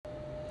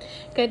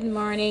Good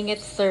morning.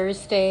 It's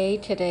Thursday.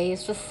 Today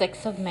is the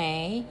 6th of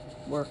May.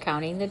 We're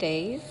counting the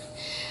days.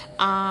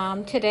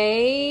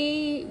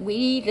 Today,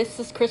 this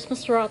is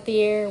Christmas throughout the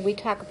year. We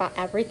talk about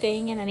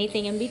everything and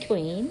anything in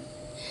between.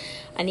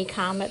 Any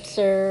comments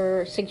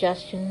or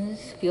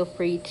suggestions, feel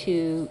free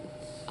to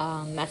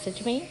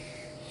message me.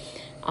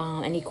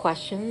 Any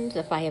questions,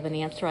 if I have an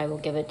answer, I will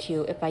give it to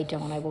you. If I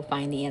don't, I will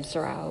find the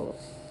answer out.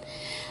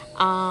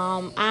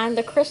 On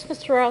the Christmas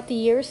throughout the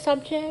year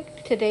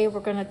subject, today we're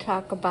going to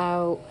talk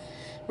about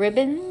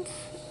ribbons,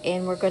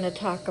 and we're going to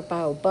talk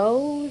about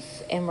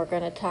bows, and we're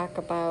going to talk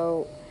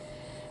about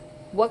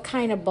what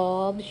kind of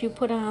bulbs you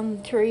put on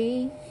the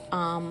tree.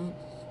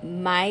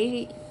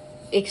 My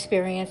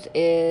experience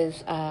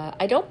is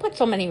I don't put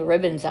so many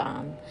ribbons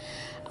on.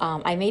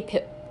 I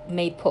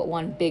may put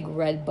one big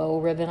red bow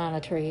ribbon on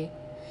a tree.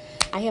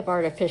 I have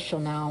artificial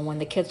now. When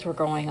the kids were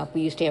growing up,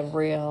 we used to have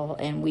real,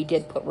 and we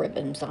did put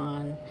ribbons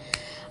on.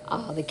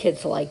 The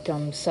kids liked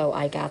them, so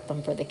I got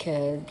them for the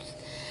kids.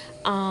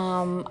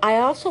 I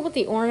also, with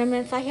the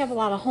ornaments, I have a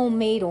lot of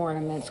homemade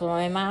ornaments. When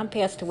my mom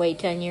passed away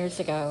 10 years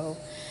ago,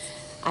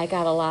 I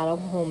got a lot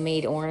of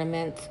homemade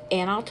ornaments.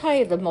 And I'll tell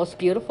you the most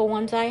beautiful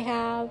ones I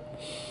have.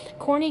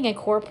 Corning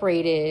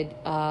Incorporated,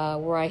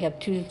 where I have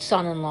two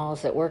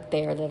son-in-laws that work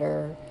there that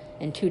are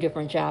in two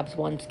different jobs.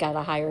 One's got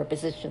a higher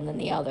position than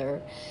the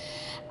other,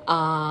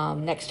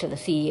 next to the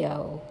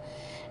CEO.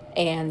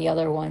 And the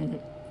other one,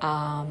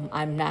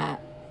 I'm not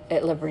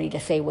at liberty to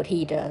say what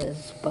he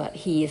does, but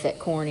he is at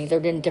Corning.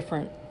 They're in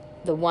different.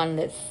 The one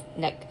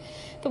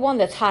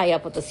that's high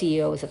up with the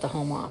CEO is at the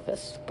home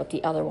office, but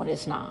the other one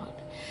is not.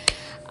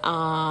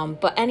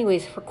 But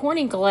anyways, for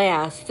Corning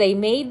Glass, they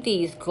made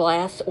these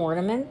glass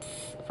ornaments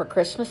for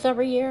Christmas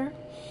every year,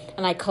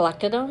 and I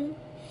collected them.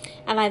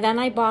 And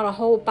I bought a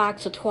whole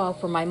box of 12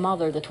 for my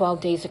mother, the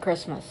 12 Days of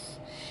Christmas.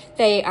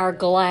 They are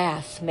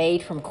glass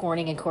made from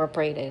Corning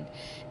Incorporated.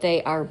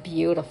 They are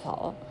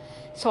beautiful.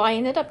 So I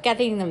ended up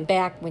getting them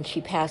back when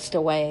she passed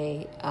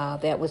away.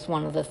 That was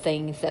one of the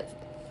things that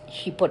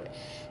she put,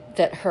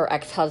 that her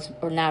ex-husband,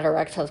 or not her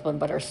ex-husband,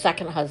 but her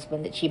second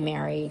husband that she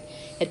married,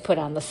 had put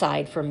on the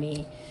side for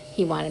me.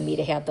 He wanted me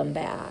to have them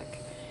back.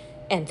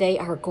 And they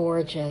are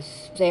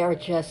gorgeous. They are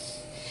just...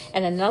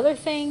 And another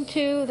thing,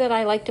 too, that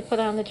I like to put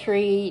on the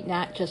tree,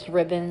 not just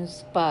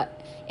ribbons,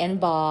 and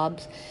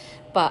bulbs,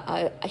 but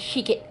I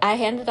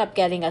ended up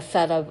getting a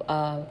set of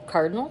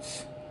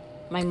cardinals.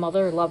 My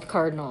mother loved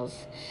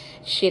cardinals.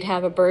 She'd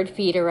have a bird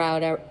feeder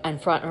out in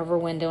front of her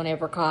window and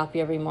have her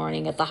coffee every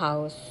morning at the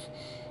house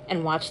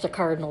and watch the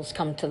cardinals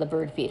come to the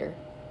bird feeder.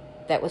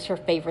 That was her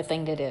favorite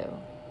thing to do.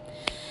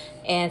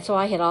 And so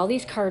I had all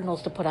these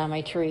cardinals to put on my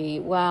tree.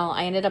 Well,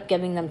 I ended up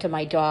giving them to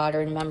my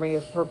daughter in memory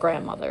of her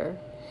grandmother.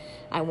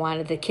 I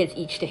wanted the kids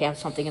each to have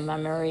something in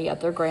memory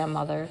of their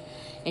grandmother,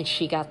 and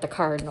she got the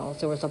cardinals.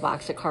 There was a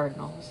box of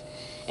cardinals.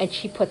 And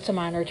she puts them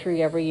on her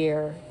tree every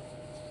year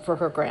for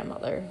her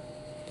grandmother.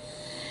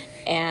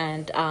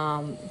 And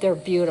they're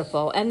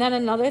beautiful. And then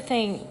another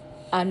thing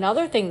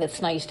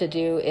that's nice to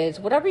do is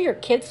whatever your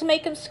kids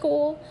make in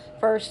school,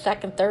 first,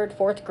 second, third,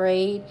 fourth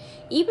grade,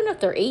 even if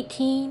they're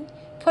 18,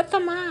 put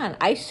them on.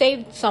 I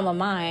saved some of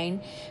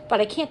mine,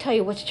 but I can't tell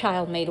you which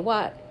child made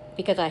what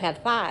because I had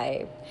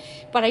 5.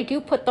 But I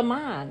do put them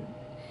on.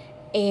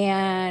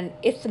 And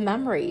it's the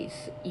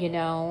memories,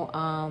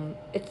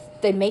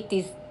 they make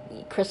these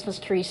Christmas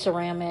tree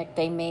ceramic.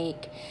 They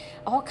make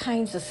all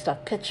kinds of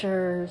stuff,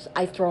 pictures.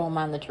 I throw them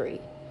on the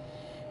tree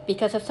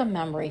because it's a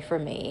memory for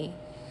me,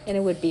 and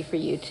it would be for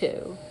you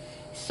too.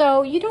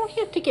 So you don't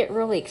have to get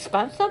really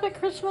expensive at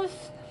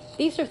Christmas.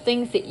 These are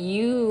things that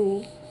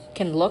you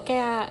can look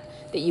at,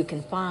 that you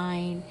can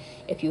find.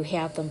 If you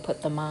have them,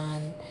 put them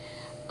on,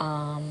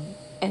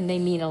 and they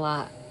mean a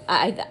lot.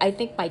 I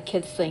think my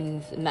kids'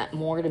 things meant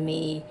more to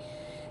me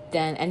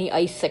than any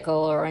icicle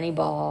or any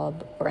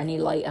bulb or any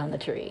light on the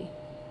tree.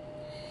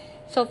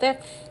 So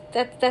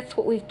that's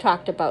what we've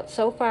talked about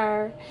so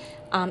far.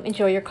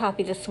 Enjoy your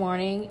coffee this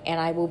morning, and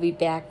I will be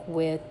back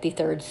with the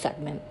third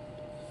segment.